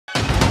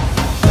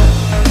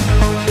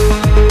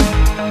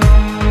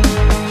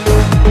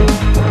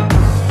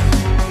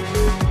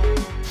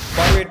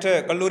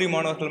பெற்ற கல்லூரி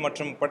மாணவர்கள்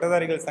மற்றும்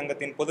பட்டதாரிகள்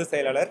சங்கத்தின் பொதுச்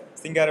செயலாளர்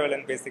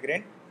சிங்காரவேலன்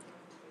பேசுகிறேன்.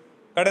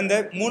 கடந்த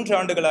 3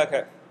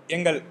 ஆண்டுகளாக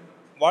எங்கள்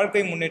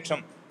வாழ்க்கை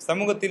முன்னேற்றம்,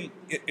 சமூகத்தில்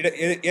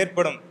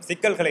ஏற்படும்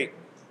சிக்கல்களை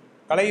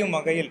களையும்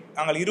வகையில்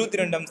நாங்கள்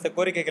 22 அம்ச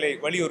கோரிக்கைகளை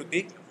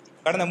வலியுறுத்தி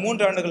கடந்த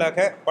 3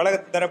 ஆண்டுகளாக பல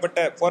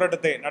தரப்பட்ட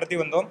போராட்டத்தை நடத்தி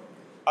வந்தோம்.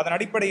 அதன்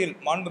அடிப்படையில்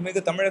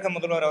மாண்புமிகு தமிழக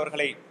முதல்வர்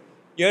அவர்களை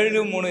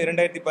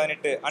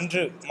 7/3/2018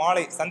 அன்று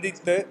மாலை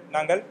சந்தித்து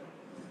நாங்கள்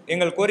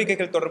எங்கள்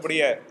கோரிக்கைகள்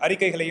தொடர்புடைய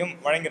அறிக்கைகளையும்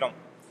வழங்கினோம்.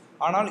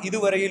 ஆனால்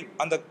இதுவரையில்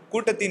அந்த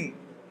கூட்டத்தின்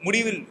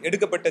முடிவில்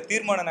எடுக்கப்பட்ட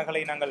தீர்மான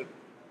நகலை நாங்கள்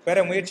பெற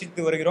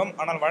முயற்சித்து வருகிறோம்.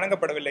 ஆனால்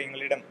வழங்கப்படவில்லை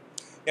எங்களிடம்.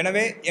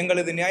 எனவே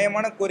எங்களது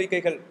நியாயமான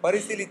கோரிக்கைகள்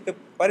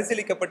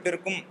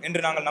பரிசீலிக்கப்பட்டிருக்கும்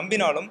என்று நாங்கள்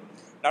நம்பினாலும்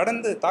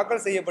நடந்து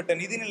தாக்கல் செய்யப்பட்ட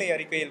நிதிநிலை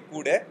அறிக்கையில்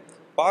கூட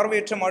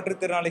பார்வையற்ற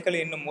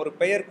மாற்றுத்திறனாளிகள் என்னும் ஒரு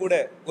பெயர் கூட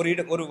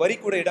ஒரு வரி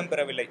கூட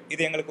இடம்பெறவில்லை.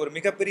 இது எங்களுக்கு ஒரு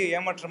மிகப்பெரிய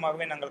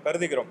ஏமாற்றமாகவே நாங்கள்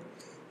கருதுகிறோம்.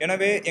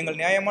 எனவே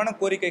எங்கள் நியாயமான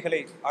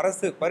கோரிக்கைகளை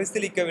அரசு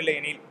பரிசீலிக்கவில்லை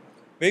எனில்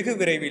வெகு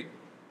விரைவில்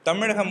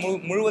தமிழகம்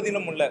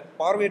முழுவதிலும் உள்ள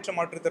பார்வையற்ற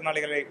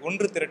மாற்றுத்திறனாளிகளை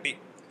ஒன்று திரட்டி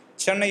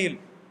சென்னையில்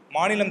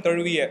மாநிலம்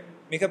தழுவிய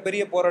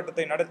மிகப்பெரிய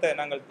போராட்டத்தை நடத்த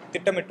நாங்கள்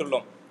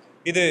திட்டமிட்டுள்ளோம்.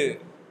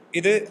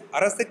 இது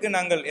அரசுக்கு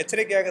நாங்கள்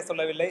எச்சரிக்கையாக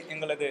சொல்லவில்லை.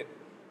 எங்களது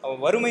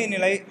வறுமை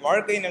நிலை,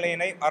 வாழ்க்கை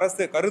நிலையினை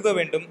அரசு கருத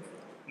வேண்டும்.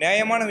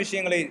 நியாயமான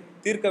விஷயங்களை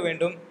தீர்க்க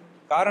வேண்டும்.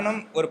 காரணம்,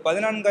 ஒரு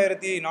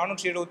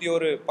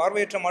 14,471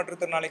 பார்வையற்ற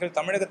மாற்றுத்திறனாளிகள்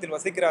தமிழகத்தில்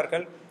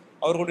வசிக்கிறார்கள்.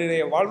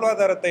 அவர்களுடைய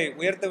வாழ்வாதாரத்தை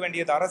உயர்த்த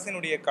வேண்டியது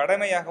அரசினுடைய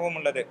கடமையாகவும்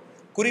உள்ளது.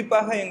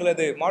 குறிப்பாக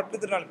எங்களது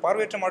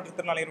பார்வையற்ற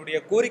மாற்றுத்திறனாளிகளுடைய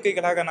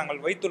கோரிக்கைகளாக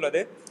நாங்கள்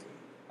வைத்துள்ளது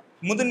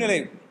முதுநிலை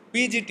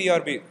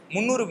PGTRB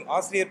 300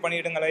 ஆசிரியர்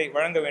பணியிடங்களை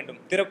வழங்க வேண்டும்.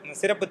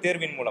 சிறப்பு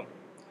தேர்வின் மூலம்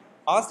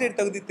ஆசிரியர்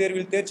தகுதி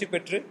தேர்வில் தேர்ச்சி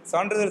பெற்று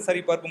சான்றிதழ்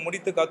சரிபார்ப்பு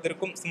முடித்து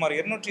காத்திருக்கும் சுமார்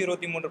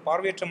 223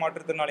 பார்வையற்ற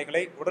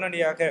மாற்றுத்திறனாளிகளை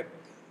உடனடியாக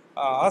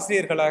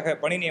ஆசிரியர்களாக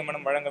பணி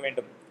நியமனம் வழங்க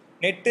வேண்டும்.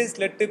 நெட்டு,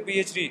 ஸ்லெட்டு,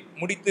 PhD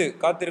முடித்து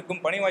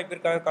காத்திருக்கும், பணி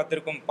வாய்ப்பிற்காக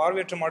காத்திருக்கும்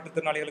பார்வையற்ற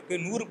மாற்றுத்திறனாளிகளுக்கு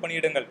 100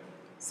 பணியிடங்கள்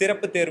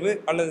சிறப்பு தேர்வு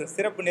அல்லது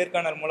சிறப்பு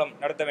நேர்காணல் மூலம்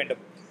நடத்த வேண்டும்.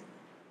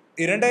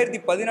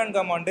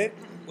 2014ஆம் ஆண்டு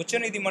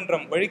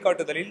உச்சநீதிமன்றம்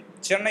வழிகாட்டுதலில்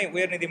சென்னை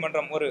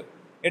உயர்நீதிமன்றம் ஒரு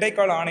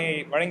இடைக்கால ஆணையை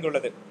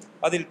வழங்கியுள்ளது.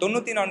 அதில்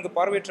 94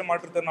 பார்வையற்ற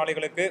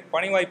மாற்றுத்திறனாளிகளுக்கு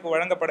பணி வாய்ப்பு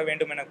வழங்கப்பட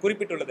வேண்டும் என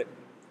குறிப்பிட்டுள்ளது.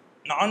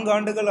 4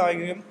 ஆண்டுகள்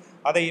ஆகியும்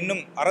அதை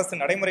இன்னும் அரசு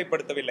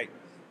நடைமுறைப்படுத்தவில்லை.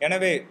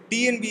 எனவே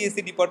TNPSC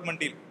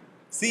டிபார்ட்மெண்டில்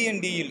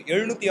CNDயில்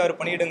 706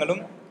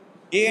 பணியிடங்களும்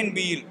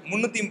ANBயில்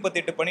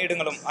 338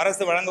 பணியிடங்களும்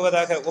அரசு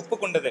வழங்குவதாக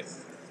ஒப்புக்கொண்டது.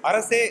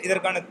 அரசே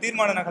இதற்கான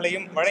தீர்மான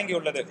நகலையும்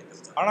வழங்கியுள்ளது.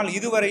 ஆனால்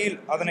இதுவரையில்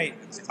அதனை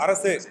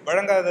அரசு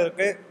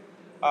வழங்காததற்கு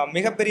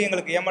மிகப்பெரிய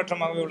எங்களுக்கு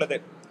ஏமாற்றமாகவே உள்ளது.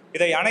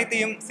 இதை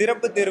அனைத்தையும்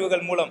சிறப்பு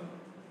தேர்வுகள் மூலம்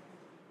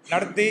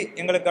நடத்தி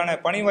எங்களுக்கான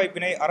பணி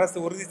வாய்ப்பினை அரசு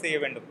உறுதி செய்ய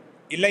வேண்டும்.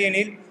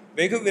 இல்லையெனில்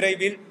வெகு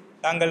விரைவில்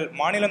நாங்கள்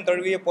மாநிலம்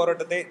தழுவிய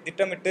போராட்டத்தை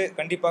திட்டமிட்டு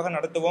கண்டிப்பாக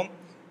நடத்துவோம்.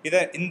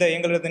 இந்த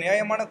எங்களது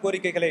நியாயமான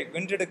கோரிக்கைகளை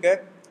வென்றெடுக்க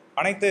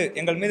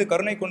எங்கள் மீது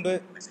கருணை கொண்டு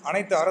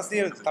அனைத்து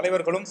அரசியல்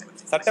தலைவர்களும்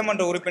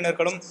சட்டமன்ற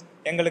உறுப்பினர்களும்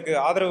எங்களுக்கு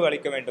ஆதரவு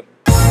அளிக்க வேண்டும்.